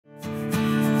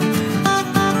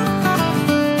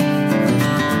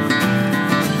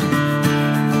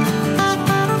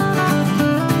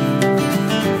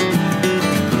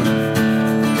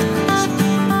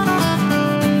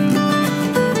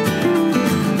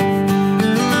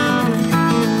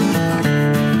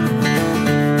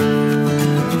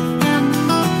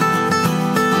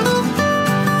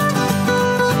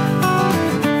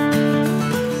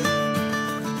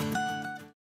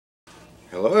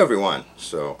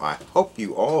I hope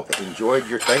you all enjoyed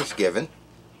your Thanksgiving.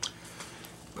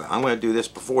 But I'm going to do this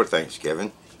before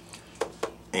Thanksgiving.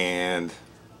 And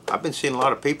I've been seeing a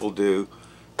lot of people do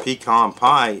pecan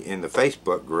pie in the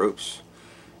Facebook groups.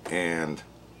 And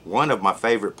one of my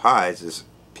favorite pies is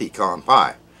pecan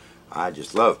pie. I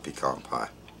just love pecan pie.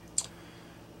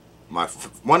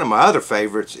 One of my other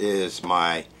favorites is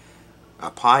a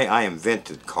pie I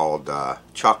invented called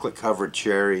chocolate covered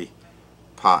cherry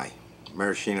pie,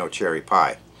 maraschino cherry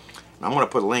pie. And I'm going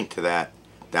to put a link to that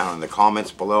down in the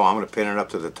comments below. I'm going to pin it up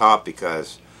to the top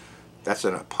because that's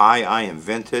a pie I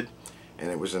invented, and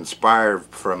it was inspired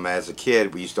from, as a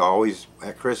kid, we used to always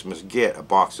at Christmas get a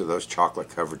box of those chocolate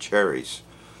covered cherries,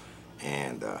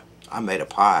 and I made a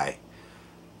pie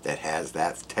that has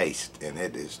that taste, and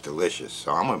it is delicious.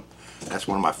 So that's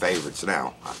one of my favorites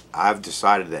now. I've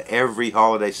decided that every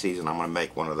holiday season I'm going to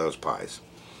make one of those pies.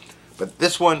 But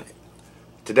this one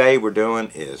today we're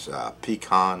doing is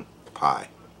pecan pie.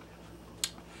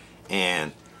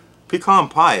 And pecan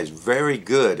pie is very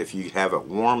good if you have it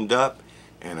warmed up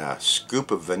and a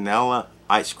scoop of vanilla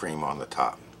ice cream on the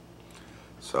top.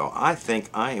 So I think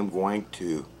I am going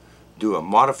to do a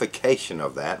modification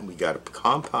of that. We got a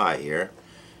pecan pie here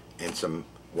and some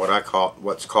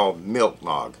what's called milk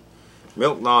nog.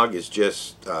 Milk nog is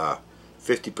just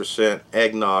 50%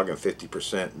 eggnog and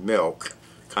 50% milk.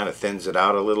 Kind of thins it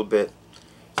out a little bit.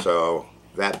 So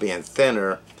that being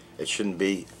thinner, it shouldn't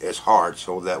be as hard,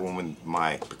 so that when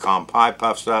my pecan pie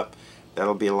puffs up,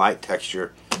 that'll be a light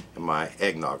texture and my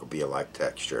eggnog will be a light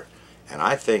texture. And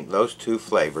I think those two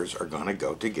flavors are going to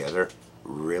go together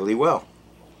really well.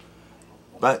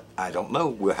 But I don't know.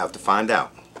 We'll have to find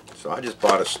out. So I just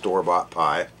bought a store-bought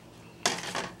pie.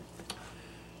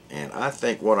 And I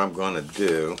think what I'm going to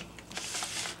do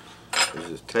is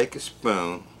just take a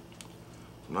spoon.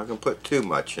 I'm not going to put too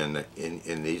much in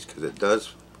these because it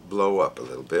does blow up a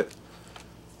little bit,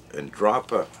 and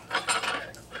drop a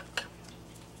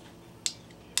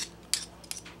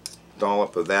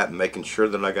dollop of that, making sure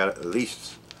that I got at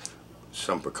least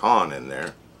some pecan in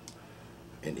there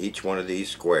in each one of these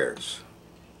squares,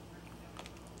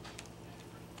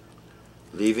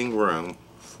 leaving room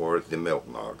for the milk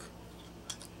nog.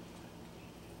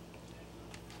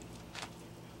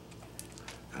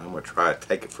 I'm going to try to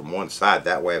take it from one side,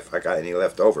 that way if I got any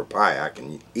leftover pie I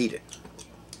can eat it.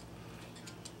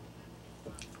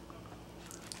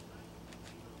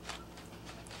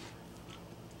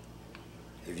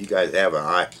 If you guys have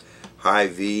a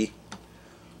Hy-Vee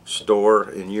store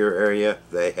in your area,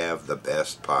 they have the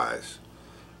best pies.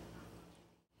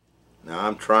 Now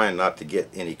I'm trying not to get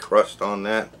any crust on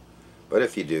that, but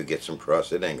if you do get some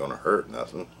crust, it ain't going to hurt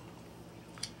nothing.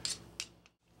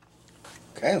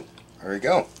 Okay, there we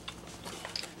go.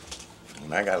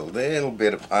 And I got a little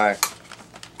bit of pie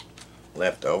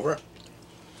left over.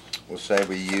 We'll say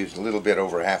we used a little bit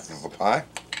over half of a pie.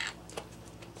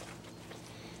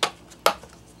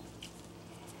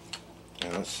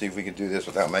 And let's see if we can do this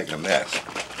without making a mess.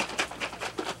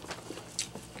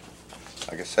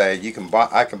 Like I say, you can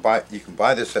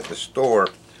buy this at the store.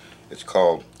 It's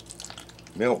called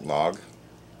milk nog,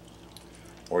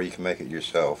 or you can make it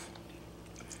yourself.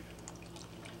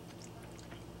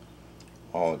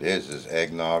 All it is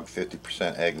eggnog,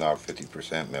 50% eggnog,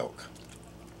 50% milk.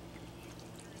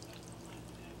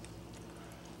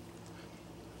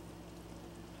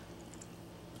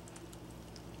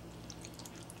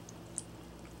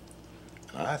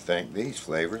 I think these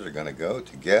flavors are going to go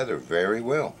together very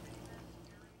well.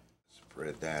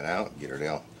 Spread that out, get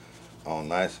it all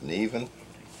nice and even.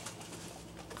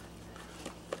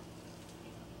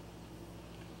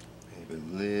 Maybe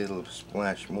a little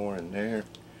splash more in there.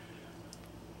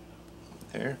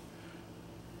 There.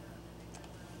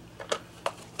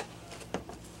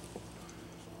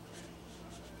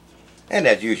 And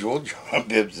as usual, John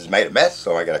Bibbs has made a mess,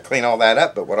 so I got to clean all that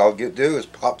up. But what I'll do is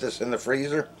pop this in the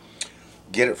freezer,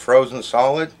 get it frozen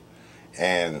solid,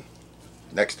 and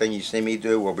next thing you see me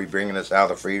do, we'll be bringing this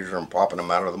out of the freezer and popping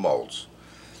them out of the molds.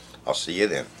 I'll see you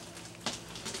then.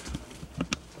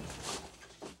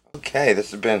 Okay,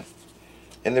 this has been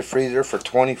in the freezer for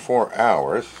 24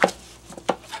 hours.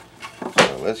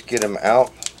 So let's get them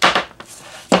out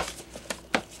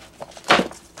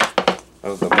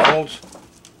of the molds.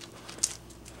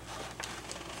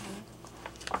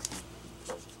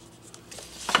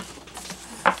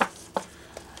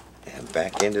 And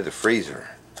back into the freezer.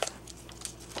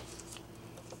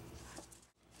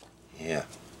 Yeah,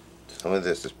 some of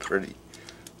this is pretty.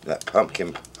 That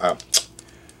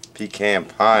pecan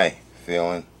pie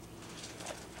feeling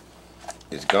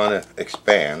is gonna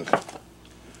expand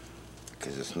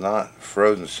because it's not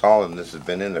frozen solid, and this has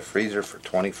been in the freezer for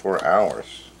 24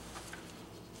 hours.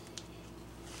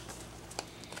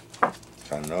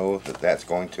 because I know that that's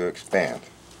going to expand.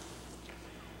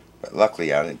 But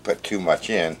luckily I didn't put too much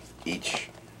in each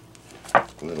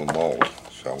little mold,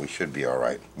 so we should be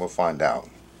alright. We'll find out.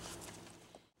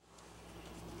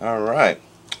 Alright,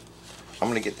 I'm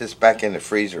going to get this back in the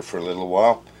freezer for a little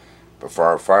while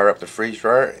before I fire up the freeze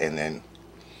dryer, and then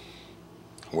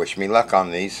wish me luck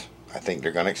on these. I think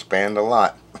they're going to expand a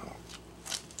lot.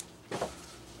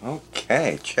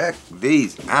 Okay, check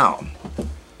these out.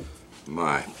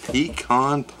 My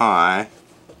pecan pie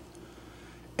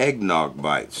eggnog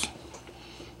bites.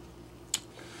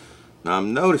 Now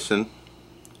I'm noticing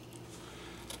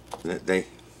that they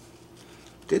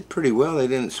did pretty well. They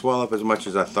didn't swell up as much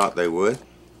as I thought they would.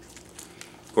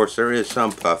 Of course, there is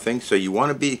some puffing, so you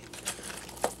want to be,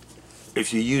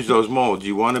 if you use those molds,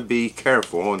 you want to be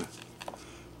careful on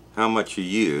how much you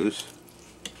use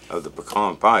of the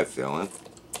pecan pie filling.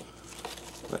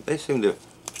 But they seem to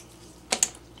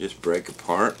just break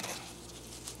apart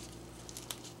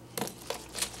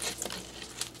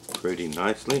pretty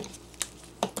nicely.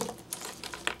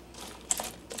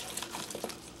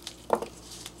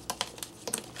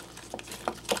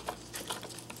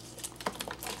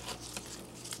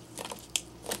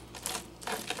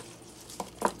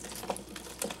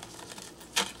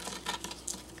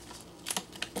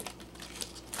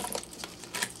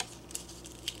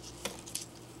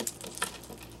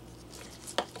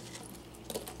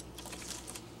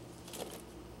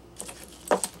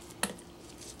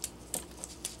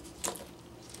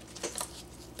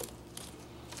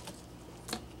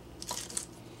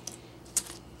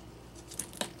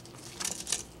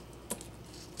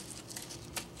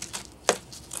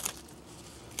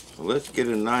 So let's get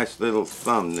a nice little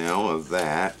thumbnail of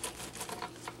that,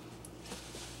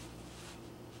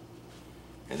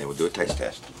 and then we'll do a taste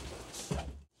test.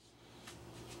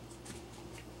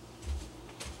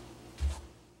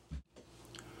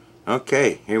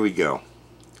 Okay, here we go.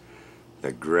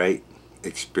 The great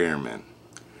experiment.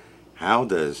 How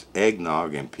does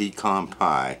eggnog and pecan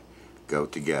pie go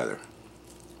together?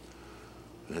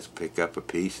 Let's pick up a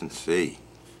piece and see.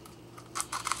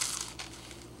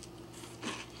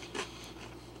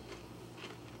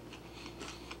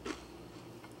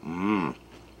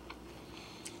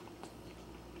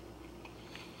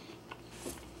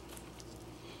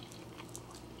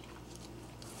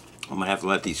 I'm going to have to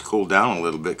let these cool down a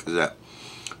little bit because that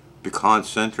pecan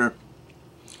center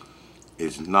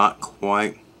is not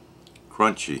quite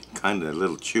crunchy, kind of a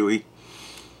little chewy.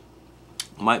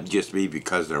 Might just be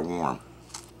because they're warm.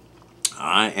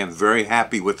 I am very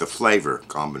happy with the flavor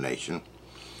combination.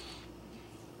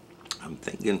 I'm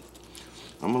thinking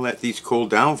I'm going to let these cool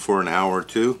down for an hour or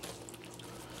two.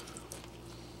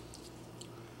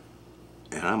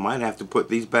 And I might have to put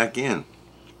these back in,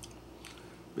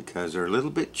 because they're a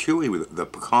little bit chewy with the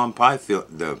pecan pie.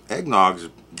 The eggnog's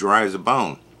dry as a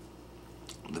bone.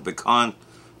 The pecan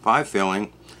pie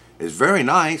filling is very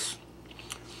nice.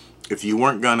 If you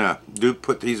weren't gonna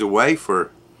put these away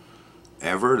for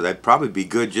ever, they'd probably be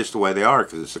good just the way they are,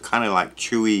 because it's a kind of like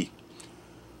chewy.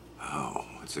 Oh,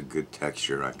 it's a good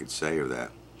texture, I could say, of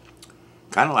that.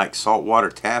 Kind of like saltwater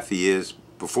taffy is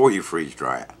before you freeze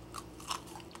dry it.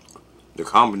 The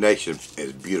combination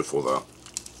is beautiful, though.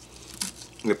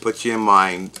 It puts you in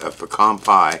mind of pecan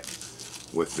pie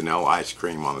with vanilla ice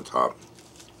cream on the top.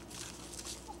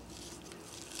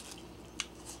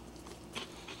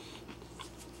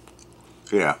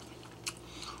 Yeah.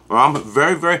 Well, I'm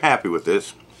very, very happy with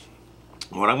this.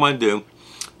 What I'm going to do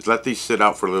is let these sit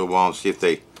out for a little while and see if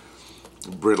they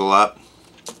brittle up.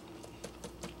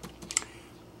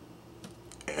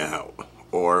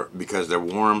 Or because they're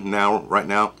warm now, right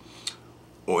now.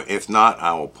 Or if not,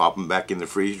 I will pop them back in the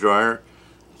freeze dryer.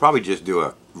 Probably just do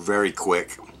a very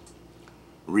quick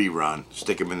rerun.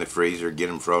 Stick them in the freezer, get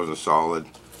them frozen solid,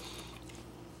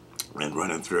 and run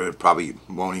them through it. Probably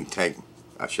won't even take,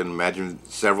 I should imagine,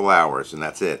 several hours, and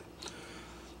that's it.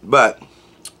 But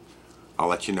I'll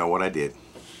let you know what I did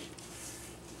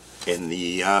in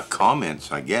the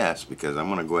comments, I guess, because I'm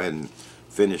going to go ahead and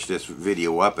finish this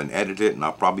video up and edit it, and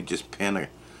I'll probably just pin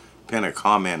a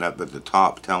comment up at the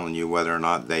top telling you whether or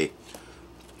not they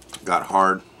got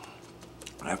hard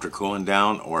after cooling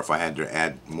down, or if I had to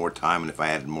add more time. And if I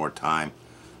added more time,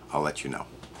 I'll let you know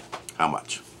how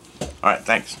much. Alright,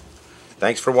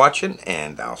 thanks for watching,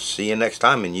 and I'll see you next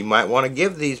time. And you might want to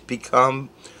give these pecan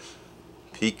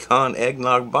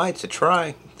eggnog bites a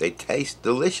try. They taste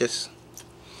delicious.